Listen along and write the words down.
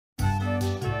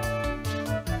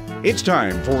It's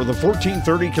time for the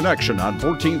 1430 Connection on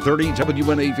 1430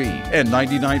 WNAV and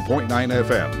 99.9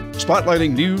 FM,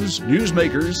 spotlighting news,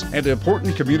 newsmakers, and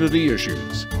important community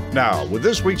issues. Now, with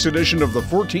this week's edition of the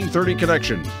 1430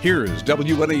 Connection, here's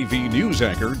WNAV news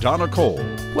anchor Donna Cole.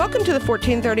 Welcome to the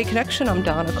 1430 Connection. I'm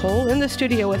Donna Cole. In the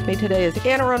studio with me today is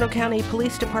Anne Arundel County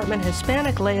Police Department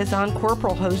Hispanic Liaison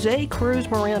Corporal Jose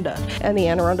Cruz-Miranda and the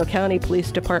Anne Arundel County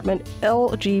Police Department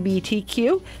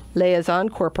LGBTQ Liaison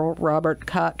Corporal Robert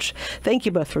Koch. Thank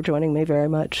you both for joining me very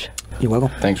much. You're welcome.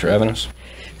 Thanks for having us.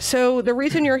 So the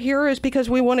reason you're here is because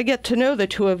we want to get to know the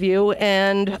two of you,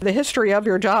 and the history of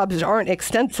your jobs aren't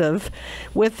extensive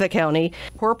with the county.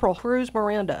 Corporal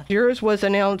Cruz-Miranda, yours was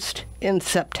announced in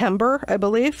September, I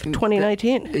believe,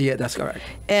 2019. Yeah, that's correct.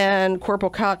 And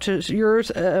Corporal Koch's,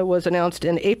 yours was announced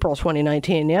in April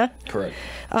 2019, yeah? Correct.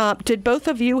 Did both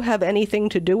of you have anything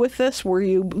to do with this? Were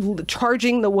you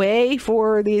charging the way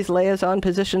for these liaison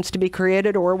positions to be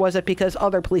created, or was it because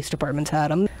other police departments had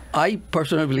them? I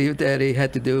personally believe that it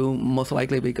had to do most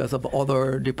likely because of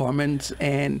other departments,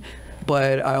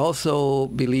 but I also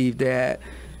believe that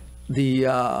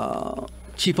the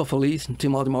Chief of Police,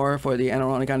 Tim Baltimore, for the Anne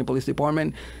Arundel County Police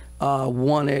Department,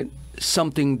 wanted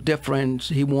something different.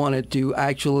 He wanted to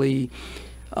actually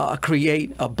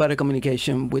create a better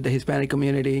communication with the Hispanic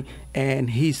community, and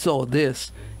he saw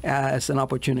this as an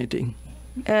opportunity.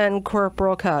 And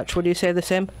Corporal Koch, would you say the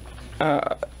same?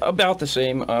 About the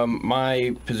same.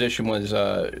 My position was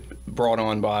brought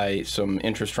on by some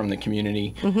interest from the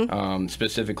community.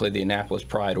 Specifically, the Annapolis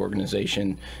Pride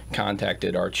organization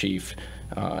contacted our chief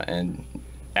and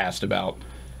asked about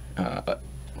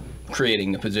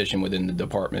creating the position within the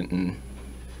department, and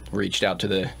reached out to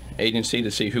the agency to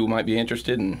see who might be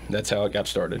interested, and that's how it got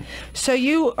started. So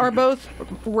you are both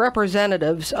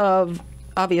representatives of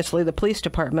obviously the police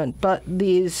department, but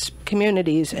these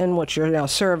communities in which you're now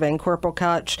serving. Corporal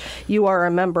Koch, you are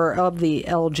a member of the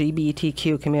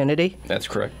LGBTQ community. That's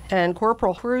correct. And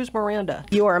Corporal Cruz-Miranda,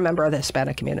 you are a member of the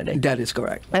Hispanic community. That is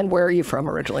correct. And where are you from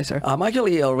originally, sir? I'm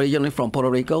actually originally from Puerto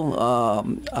Rico.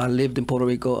 I lived in Puerto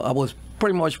Rico. I was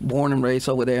pretty much born and raised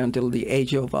over there until the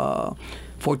age of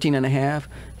 14 and a half.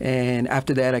 And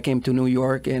after that, I came to New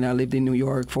York, and I lived in New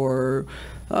York for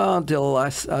until I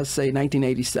say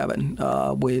 1987,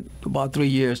 with about 3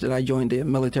 years that I joined the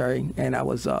military, and I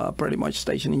was pretty much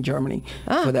stationed in Germany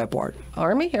for that part.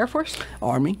 Army, Air Force?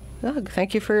 Army. Oh,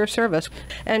 thank you for your service.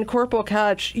 And Corporal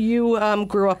Koch, you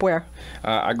grew up where?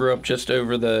 I grew up just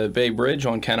over the Bay Bridge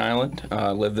on Kent Island.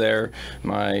 Lived there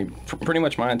pretty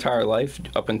much my entire life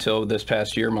up until this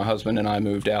past year. My husband and I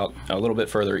moved out a little bit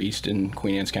further east in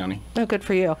Queen Anne's County. Oh, good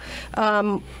for you.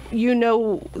 You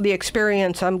know the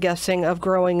experience, I'm guessing, of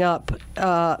growing up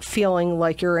feeling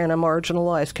like you're in a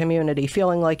marginalized community,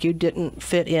 feeling like you didn't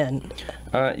fit in.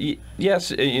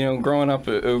 Yes, growing up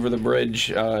over the bridge,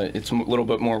 it's a little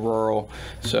bit more rural,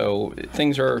 so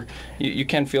things are, you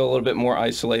can feel a little bit more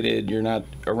isolated. You're not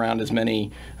around as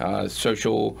many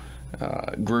social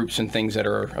groups and things that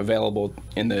are available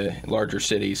in the larger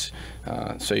cities,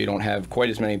 so you don't have quite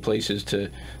as many places to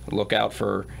look out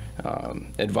for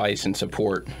advice and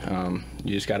support.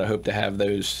 You just got to hope to have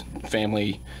those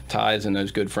family ties and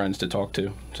those good friends to talk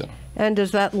to. So. And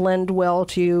does that lend well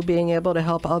to you being able to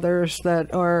help others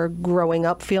that are growing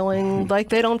up feeling like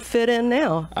they don't fit in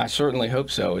now? I certainly hope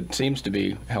so. It seems to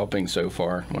be helping so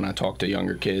far when I talk to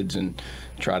younger kids and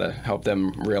try to help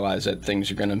them realize that things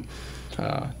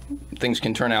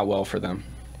can turn out well for them.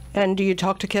 And do you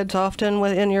talk to kids often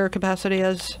in your capacity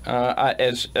as?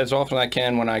 As often as I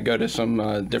can when I go to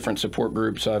some different support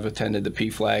groups. I've attended the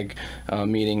PFLAG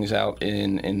meetings out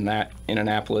in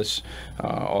Annapolis,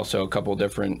 also a couple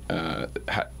different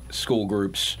school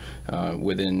groups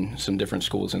within some different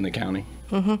schools in the county.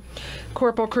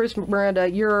 Corporal Cruz-Miranda,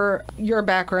 your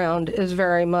background is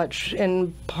very much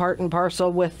in part and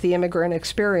parcel with the immigrant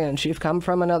experience. You've come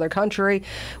from another country,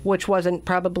 which wasn't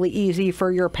probably easy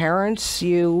for your parents.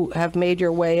 You have made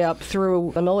your way up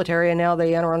through the military and now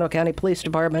the Anne Arundel County Police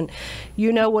Department.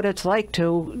 You know what it's like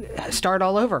to start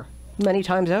all over, many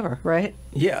times over, right?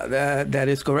 Yeah, that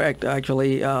is correct.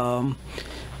 Actually,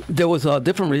 there was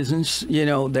different reasons,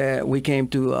 that we came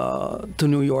to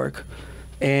New York.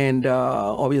 And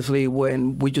obviously,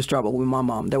 when we just traveled with my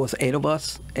mom, there was 8 of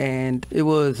us. And it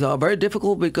was very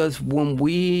difficult because when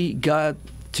we got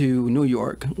to New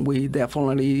York, we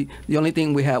definitely, the only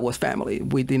thing we had was family.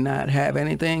 We did not have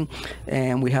anything.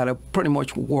 And we had to pretty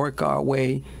much work our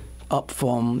way up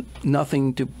from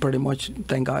nothing to pretty much,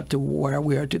 thank God, to where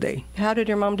we are today. How did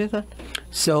your mom do that?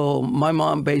 So my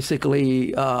mom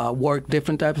basically worked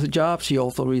different types of jobs. She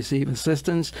also received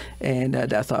assistance, and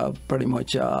that's pretty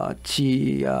much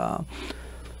she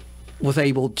was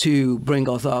able to bring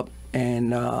us up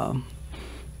and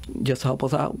just help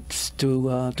us out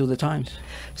to the times.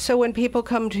 So when people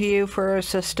come to you for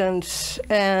assistance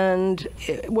and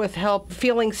with help,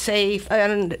 feeling safe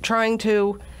and trying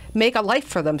to make a life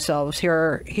for themselves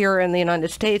here in the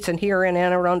United States and here in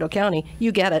Anne Arundel County,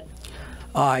 you get it.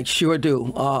 I sure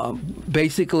do.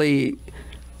 Basically,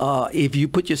 if you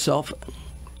put yourself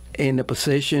in a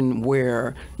position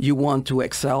where you want to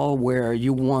excel, where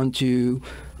you want to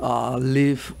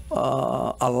live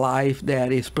a life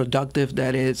that is productive,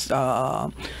 that is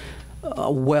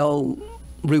well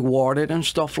rewarded and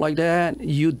stuff like that,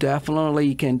 you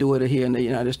definitely can do it here in the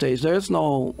United States. There's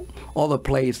no other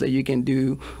place that you can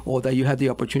do or that you have the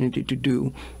opportunity to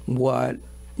do what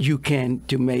you can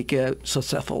to make a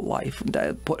successful life.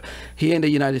 Here in the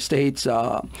United States,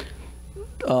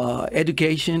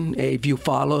 education, if you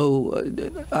follow,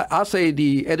 I'll say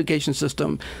the education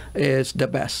system is the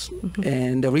best. Mm-hmm.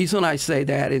 And the reason I say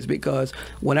that is because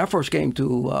when I first came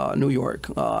to New York,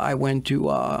 I went to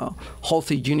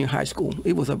Halsey Junior High School.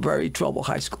 It was a very troubled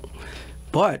high school.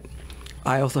 But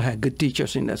I also had good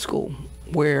teachers in that school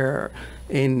where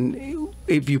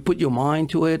if you put your mind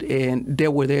to it and they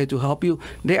were there to help you,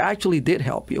 they actually did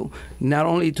help you. Not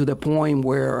only to the point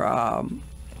where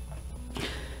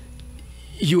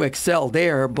you excel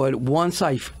there, but once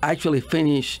I actually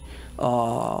finished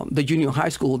the junior high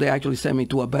school, they actually sent me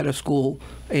to a better school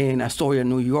in Astoria,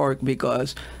 New York,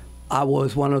 because I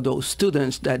was one of those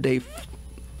students that they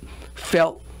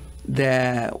felt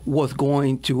that was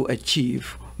going to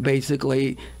achieve.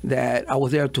 Basically, that I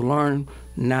was there to learn,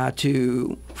 not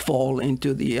to fall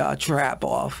into the trap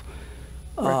of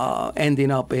ending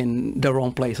up in the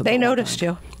wrong place. They noticed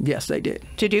you. Yes, they did.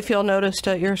 Did you feel noticed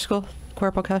at your school,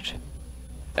 Corporal Koch?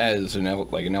 As an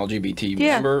LGBT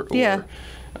member? Or, yeah.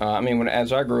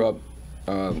 As I grew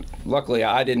up, luckily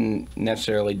I didn't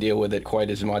necessarily deal with it quite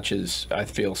as much as I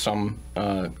feel some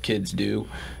kids do.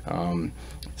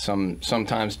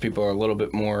 Sometimes people are a little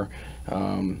bit more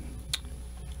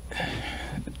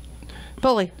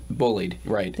bullied,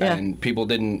 right? Yeah. And people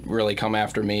didn't really come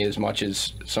after me as much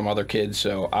as some other kids,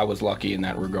 so I was lucky in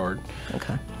that regard.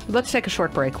 Okay. Let's take a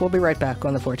short break. We'll be right back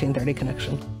on the 1430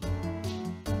 Connection.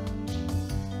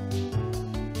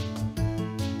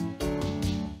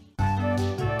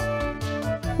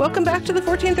 Welcome back to the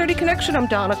 1430 Connection. I'm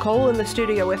Donna Cole. In the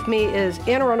studio with me is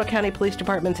Anne Arundel County Police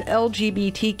Department's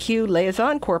LGBTQ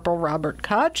Liaison, Corporal Robert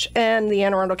Koch, and the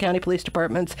Anne Arundel County Police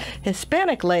Department's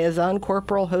Hispanic Liaison,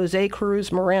 Corporal Jose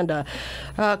Cruz-Miranda.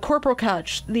 Corporal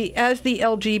Koch, as the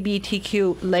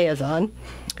LGBTQ Liaison,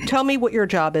 tell me what your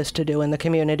job is to do in the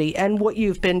community and what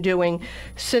you've been doing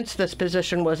since this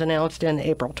position was announced in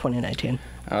April 2019.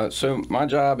 So my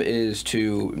job is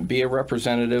to be a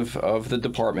representative of the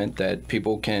department that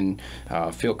people can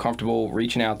feel comfortable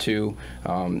reaching out to.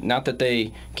 Not that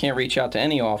they can't reach out to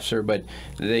any officer, but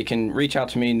they can reach out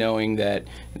to me knowing that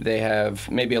they have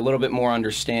maybe a little bit more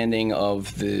understanding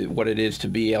of what it is to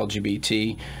be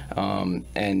LGBT,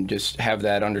 and just have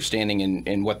that understanding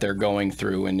in what they're going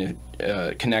through, and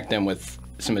connect them with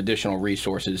some additional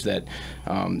resources that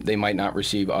they might not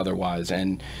receive otherwise.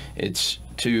 And it's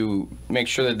to make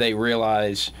sure that they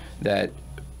realize that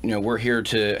we're here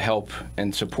to help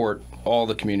and support all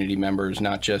the community members,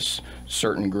 not just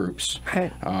certain groups.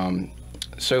 Right.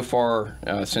 So far,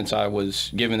 since I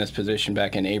was given this position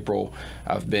back in April,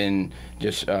 I've been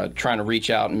just trying to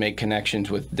reach out and make connections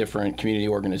with different community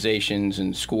organizations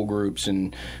and school groups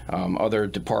and other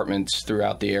departments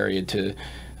throughout the area to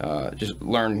just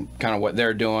learn kind of what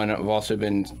they're doing. I've also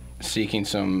been seeking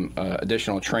some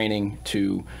additional training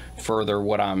to further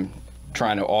what I'm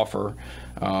trying to offer.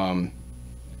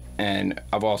 And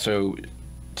I've also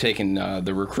taken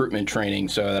the recruitment training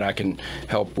so that I can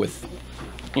help with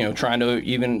trying to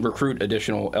even recruit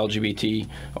additional LGBT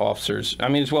officers. I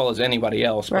mean, as well as anybody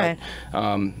else. Right.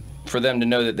 But for them to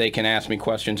know that they can ask me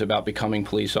questions about becoming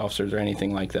police officers or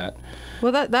anything like that.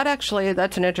 Well,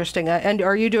 that's an interesting. And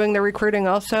are you doing the recruiting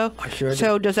also? I sure do.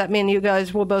 So does that mean you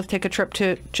guys will both take a trip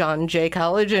to John Jay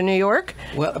College in New York?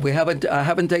 Well, I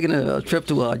haven't taken a trip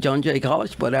to John Jay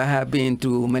College, but I have been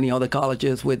to many other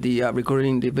colleges with the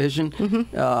recruiting division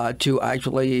to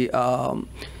actually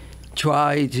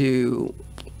try to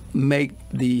make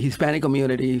the Hispanic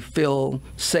community feel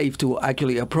safe to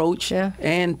actually approach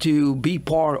and to be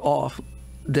part of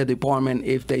the department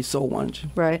if they so want.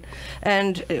 Right.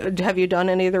 And have you done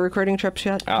any of the recruiting trips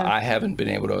yet? I haven't been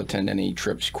able to attend any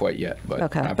trips quite yet, but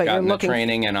I've but gotten the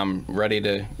training and I'm ready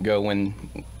to go when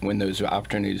those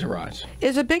opportunities arise.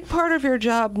 Is a big part of your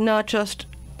job not just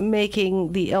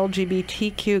making the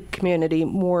LGBTQ community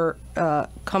more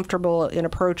comfortable in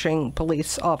approaching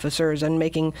police officers and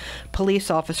making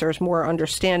police officers more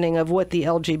understanding of what the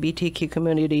LGBTQ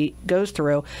community goes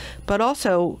through, but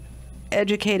also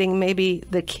educating maybe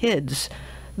the kids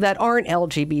that aren't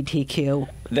LGBTQ.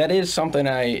 That is something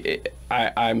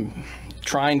I'm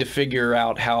trying to figure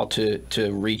out how to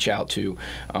reach out to.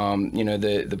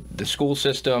 The school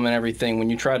system and everything, when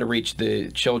you try to reach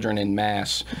the children in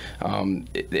mass,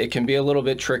 it can be a little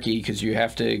bit tricky because you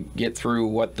have to get through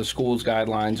what the school's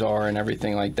guidelines are and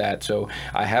everything like that. So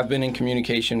I have been in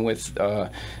communication with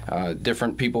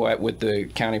different people with the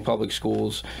county public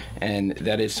schools, and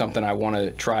that is something I want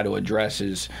to try to address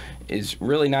is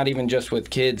really not even just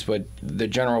with kids, but the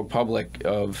general public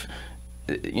of,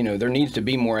 there needs to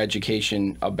be more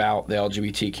education about the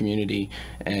LGBT community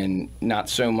and not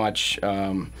so much,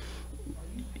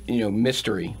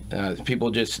 mystery.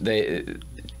 People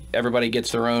everybody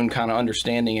gets their own kind of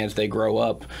understanding as they grow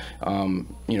up,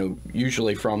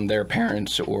 usually from their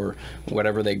parents or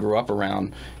whatever they grew up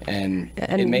around, and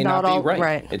it may not be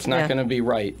right. It's not going to be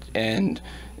right, and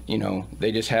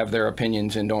they just have their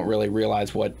opinions and don't really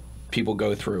realize what people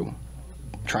go through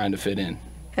trying to fit in.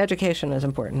 Education is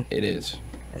important. It is.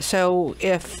 So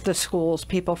if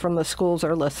people from the schools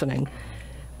are listening,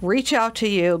 reach out to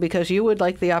you because you would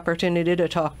like the opportunity to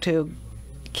talk to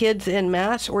kids en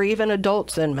masse or even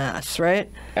adults en masse, right?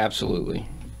 Absolutely.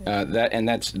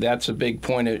 That's a big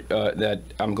point that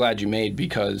I'm glad you made,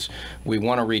 because we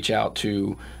want to reach out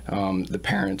to the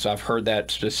parents. I've heard that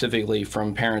specifically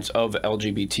from parents of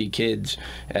LGBT kids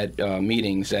at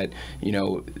meetings that,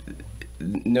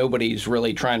 nobody's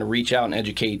really trying to reach out and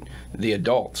educate the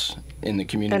adults in the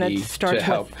community to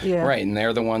help. Right, and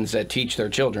they're the ones that teach their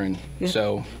children. Yeah.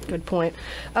 So good point.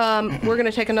 We're going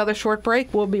to take another short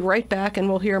break. We'll be right back, and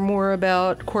we'll hear more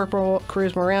about Corporal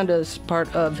Cruz-Miranda's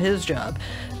part of his job.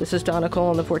 This is Donna Cole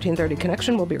on the 1430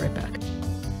 Connection. We'll be right back.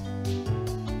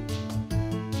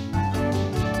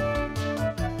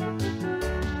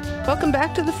 Welcome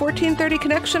back to the 1430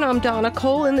 Connection. I'm Donna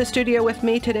Cole. In the studio with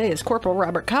me today is Corporal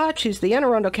Robert Koch. He's the Anne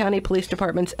Arundel County Police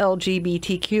Department's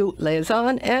LGBTQ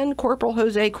Liaison, and Corporal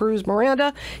Jose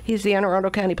Cruz-Miranda. He's the Anne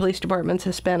Arundel County Police Department's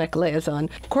Hispanic Liaison.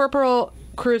 Corporal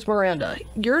Cruz-Miranda,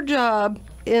 your job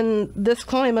in this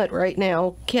climate right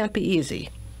now can't be easy.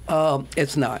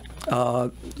 It's not.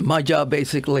 My job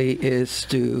basically is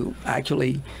to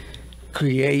actually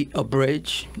create a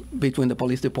bridge between the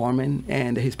police department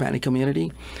and the Hispanic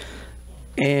community.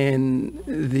 And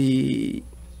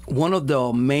one of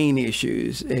the main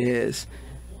issues is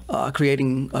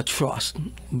creating a trust,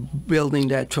 building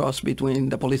that trust between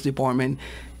the police department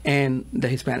and the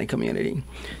Hispanic community.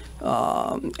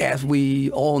 As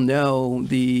we all know,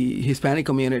 the Hispanic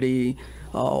community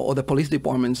or the police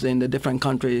departments in the different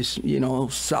countries,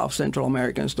 South Central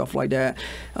America and stuff like that,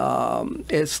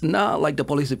 it's not like the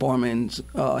police departments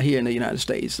here in the United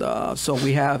States. So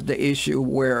we have the issue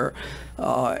where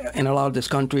in a lot of these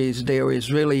countries, there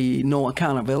is really no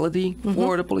accountability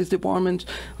for the police departments,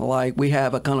 like we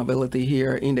have accountability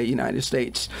here in the United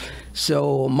States.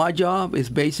 So my job is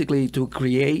basically to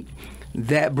create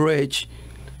that bridge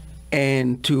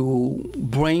and to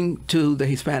bring to the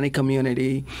Hispanic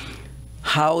community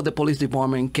how the police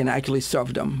department can actually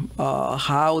serve them,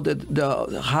 how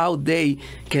they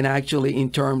can actually in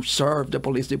turn serve the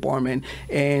police department,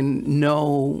 and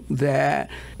know that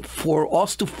for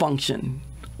us to function,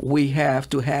 we have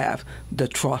to have the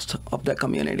trust of the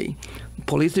community.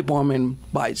 Police department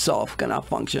by itself cannot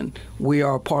function. We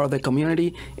are part of the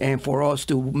community, and for us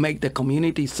to make the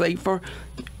community safer,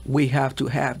 we have to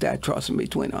have that trust in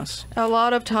between us. A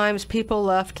lot of times people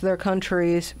left their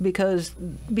countries because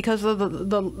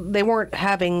of they weren't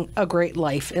having a great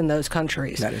life in those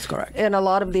countries. That is correct. In a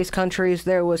lot of these countries,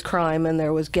 there was crime and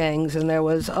there was gangs and there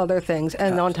was other things.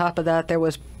 And on top of that, there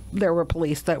were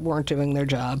police that weren't doing their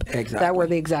job. Exactly. That were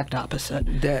the exact opposite.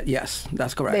 Yes,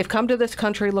 that's correct. They've come to this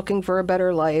country looking for a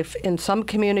better life. In some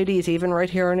communities, even right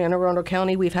here in Anne Arundel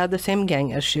County, we've had the same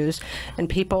gang issues, and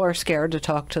people are scared to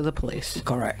talk to the police.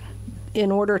 Correct. In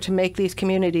order to make these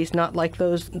communities not like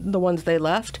the ones they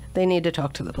left, they need to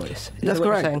talk to the police. That's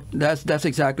correct. That's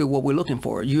exactly what we're looking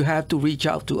for. You have to reach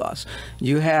out to us.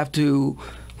 You have to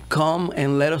come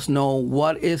and let us know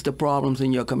what is the problems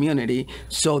in your community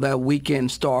so that we can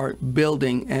start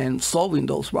building and solving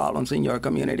those problems in your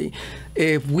community.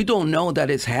 If we don't know that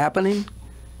it's happening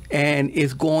and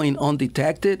it's going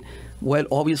undetected, well,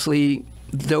 obviously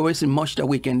there isn't much that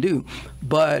we can do.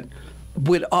 But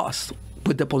with us,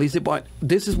 with the police department,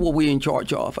 this is what we're in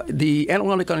charge of. The Anne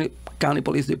Arundel County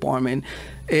Police Department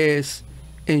is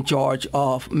in charge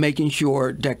of making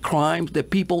sure that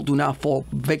people do not fall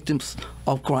victims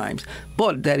of crimes,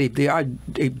 but that if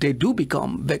they do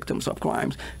become victims of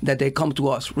crimes, that they come to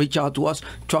us, reach out to us,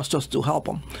 trust us to help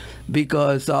them.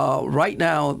 Because right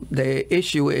now the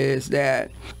issue is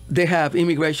that they have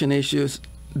immigration issues,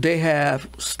 they have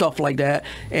stuff like that,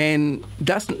 and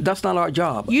that's not our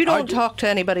job. You don't talk to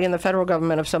anybody in the federal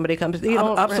government if somebody comes. You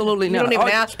don't, absolutely not. You don't even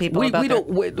ask people about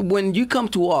that. When you come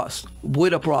to us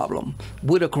with a problem,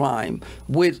 with a crime,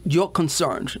 with your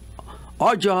concerns,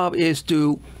 our job is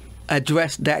to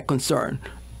address that concern.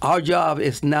 Our job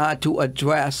is not to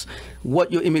address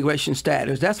what your immigration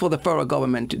status. That's for the federal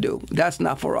government to do. That's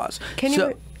not for us.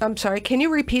 I'm sorry, can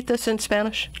you repeat this in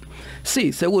Spanish?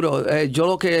 Sí, seguro. Yo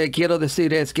lo que quiero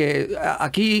decir es que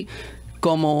aquí,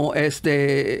 como el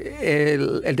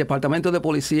Departamento de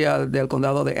Policía del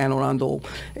Condado de Anne Arundel,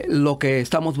 lo que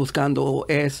estamos buscando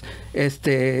es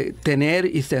tener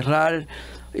y cerrar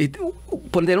y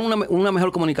poner una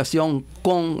mejor comunicación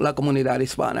con la comunidad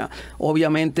hispana.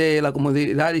 Obviamente la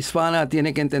comunidad hispana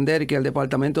tiene que entender que el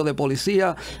Departamento de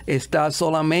Policía está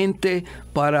solamente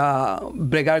para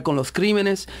bregar con los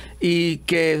crímenes y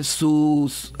que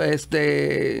su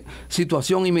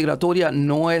situación inmigratoria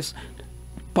no es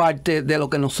parte de lo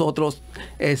que nosotros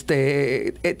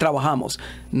trabajamos.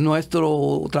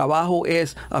 Nuestro trabajo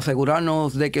es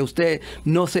asegurarnos de que usted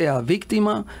no sea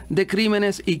víctima de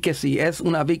crímenes y que si es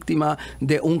una víctima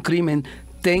de un crimen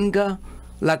tenga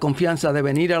la confianza de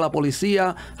venir a la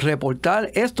policía,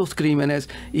 reportar estos crímenes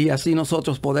y así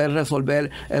nosotros poder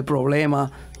resolver el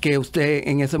problema que usted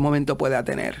en ese momento pueda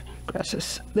tener.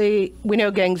 Gracias. We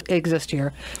know gangs exist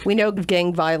here. We know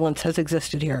gang violence has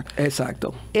existed here.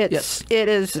 Exacto. It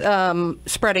is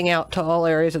spreading out to all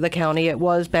areas of the county. It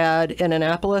was bad in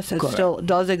Annapolis. It Correct. Still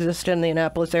does exist in the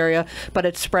Annapolis area, but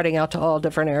it's spreading out to all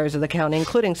different areas of the county,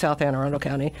 including South Anne Arundel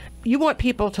County. You want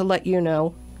people to let you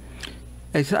know.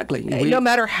 Exactly. No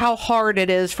matter how hard it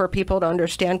is for people to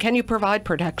understand, can you provide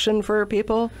protection for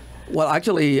people? Well,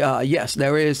 actually, yes,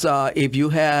 there is. If you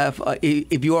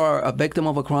are a victim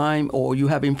of a crime or you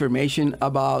have information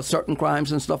about certain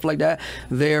crimes and stuff like that,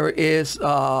 there is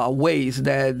ways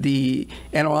that the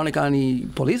Anne Arundel County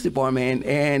Police Department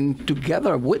and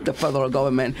together with the federal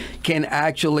government can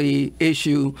actually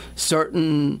issue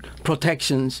certain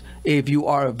protections if you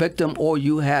are a victim or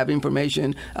you have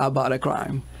information about a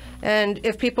crime. And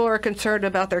if people are concerned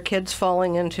about their kids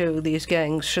falling into these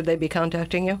gangs, should they be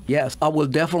contacting you? Yes, I will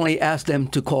definitely ask them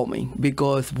to call me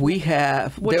because we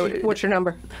have... What's your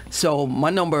number? So my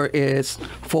number is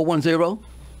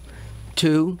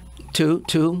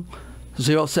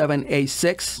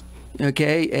 410-222-0786.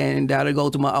 Okay, and that'll go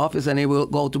to my office and it will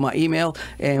go to my email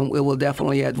and it will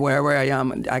definitely, at wherever I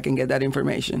am, I can get that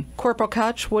information. Corporal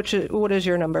Koch, what is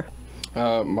your number?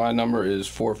 My number is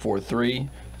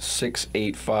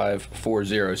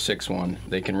 443-685-4061.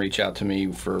 They can reach out to me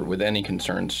with any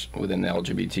concerns within the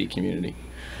LGBT community.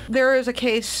 There is a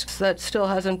case that still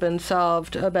hasn't been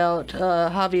solved about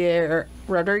Javier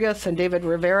Rodriguez and David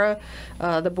Rivera.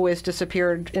 The boys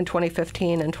disappeared in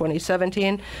 2015 and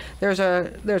 2017. There's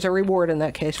a reward in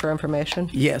that case for information.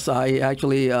 Yes, I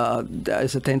actually,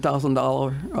 it's a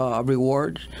 $10,000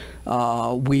 reward.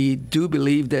 We do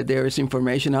believe that there is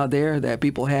information out there that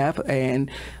people have,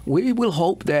 and we will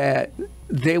hope that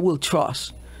they will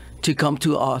trust to come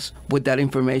to us with that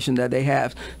information that they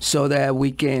have so that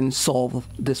we can solve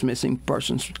this missing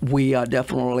persons. We are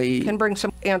definitely... Can bring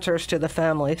some answers to the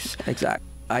families. Exactly.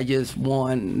 I just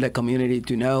want the community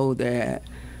to know that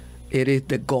it is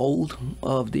the goal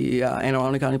of the Anne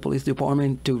Arundel County Police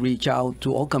Department to reach out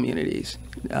to all communities,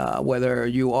 whether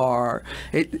you are,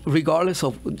 regardless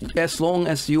of, as long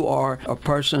as you are a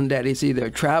person that is either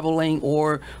traveling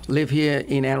or live here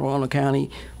in Anne Arundel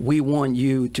County, we want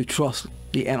you to trust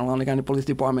the Anne Arundel County Police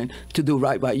Department to do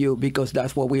right by you because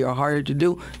that's what we are hired to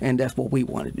do and that's what we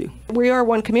want to do. We are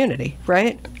one community,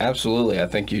 right? Absolutely. I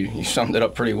think you summed it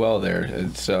up pretty well there.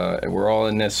 It's we're all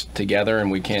in this together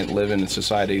and we can't live in a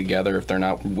society together if they're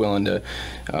not willing to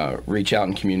reach out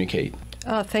and communicate.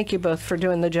 Thank you both for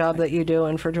doing the job that you do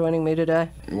and for joining me today.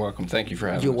 You're welcome. Thank you for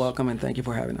having us. You're welcome, and thank you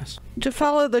for having us. To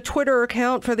follow the Twitter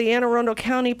account for the Anne Arundel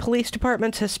County Police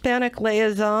Department's Hispanic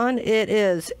Liaison, it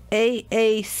is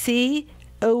AACOPD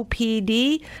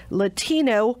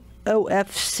Latino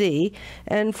OFC.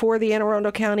 And for the Anne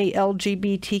Arundel County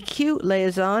LGBTQ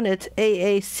Liaison, it's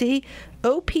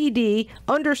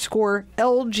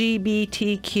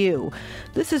AACOPD_LGBTQ.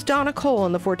 This is Donna Cole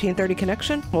on the 1430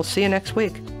 Connection. We'll see you next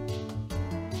week.